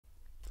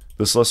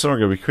This lesson, we're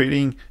going to be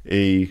creating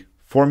a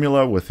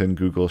formula within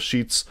Google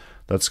Sheets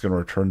that's going to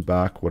return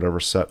back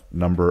whatever set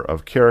number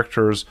of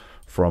characters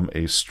from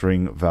a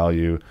string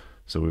value.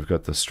 So we've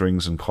got the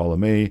strings in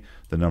column A,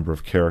 the number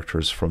of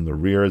characters from the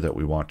rear that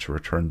we want to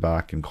return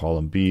back in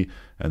column B,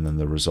 and then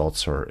the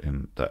results are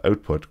in the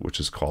output, which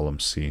is column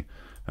C.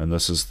 And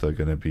this is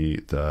going to be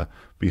the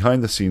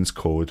behind the scenes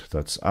code,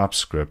 that's app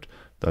script,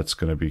 that's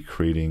going to be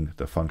creating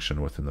the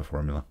function within the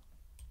formula.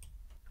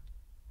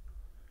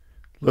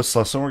 This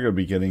lesson, we're going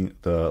to be getting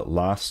the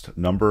last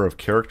number of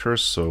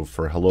characters. So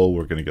for hello,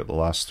 we're going to get the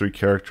last 3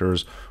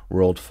 characters,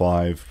 world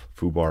 5,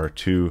 foobar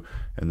 2,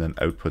 and then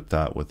output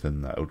that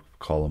within the out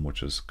column,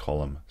 which is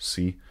column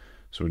C.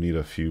 So we need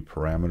a few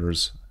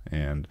parameters,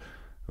 and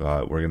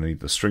we're going to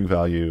need the string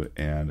value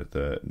and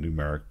the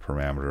numeric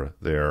parameter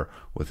there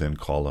within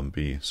column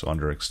B. So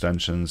under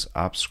extensions,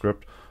 app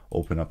script,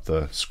 open up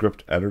the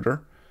script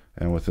editor,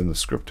 and within the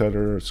script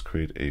editor, let's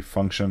create a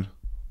function,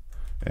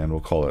 and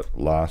we'll call it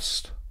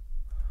last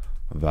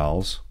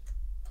vals,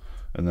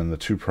 and then the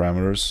 2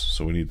 parameters.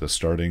 So we need the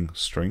starting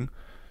string,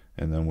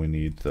 and then we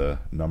need the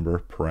number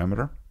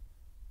parameter.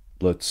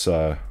 Let's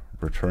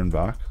return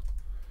back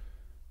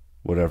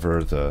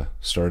whatever the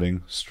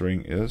starting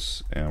string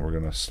is, and we're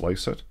going to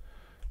slice it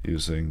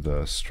using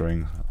the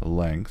string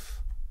length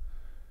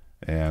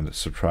and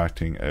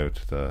subtracting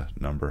out the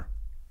number.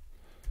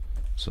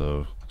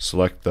 So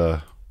select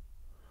the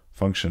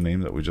function name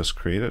that we just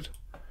created,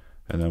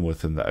 and then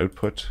within the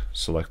output,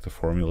 select the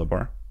formula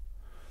bar.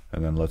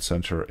 And then let's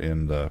enter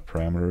in the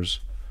parameters.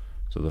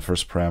 So the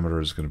first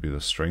parameter is going to be the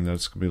string that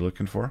it's going to be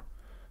looking for,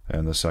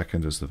 and the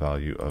second is the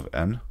value of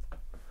n.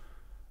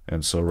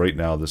 And so right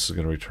now this is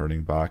going to be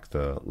returning back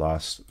the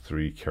last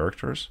 3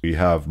 characters. We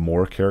have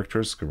more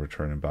characters, it's going to be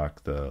returning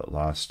back the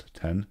last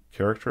 10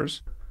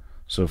 characters.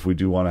 So if we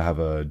do want to have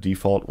a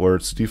default, where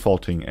it's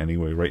defaulting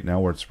anyway right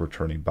now, where it's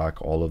returning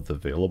back all of the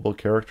available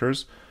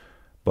characters,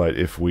 but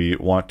if we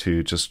want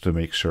to, just to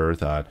make sure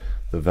that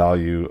the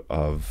value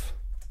of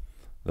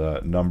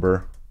the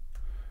number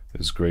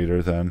is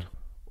greater than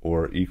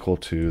or equal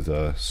to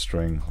the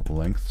string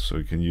length. So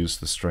we can use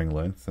the string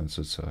length since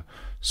it's a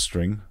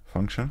string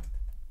function.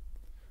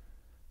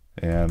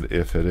 And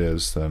if it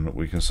is, then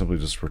we can simply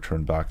just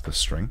return back the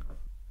string.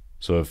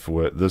 So if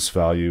this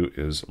value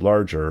is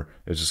larger,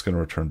 it's just going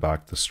to return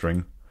back the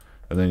string.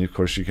 And then of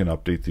course you can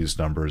update these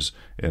numbers,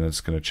 and it's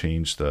going to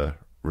change the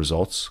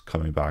results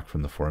coming back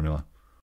from the formula.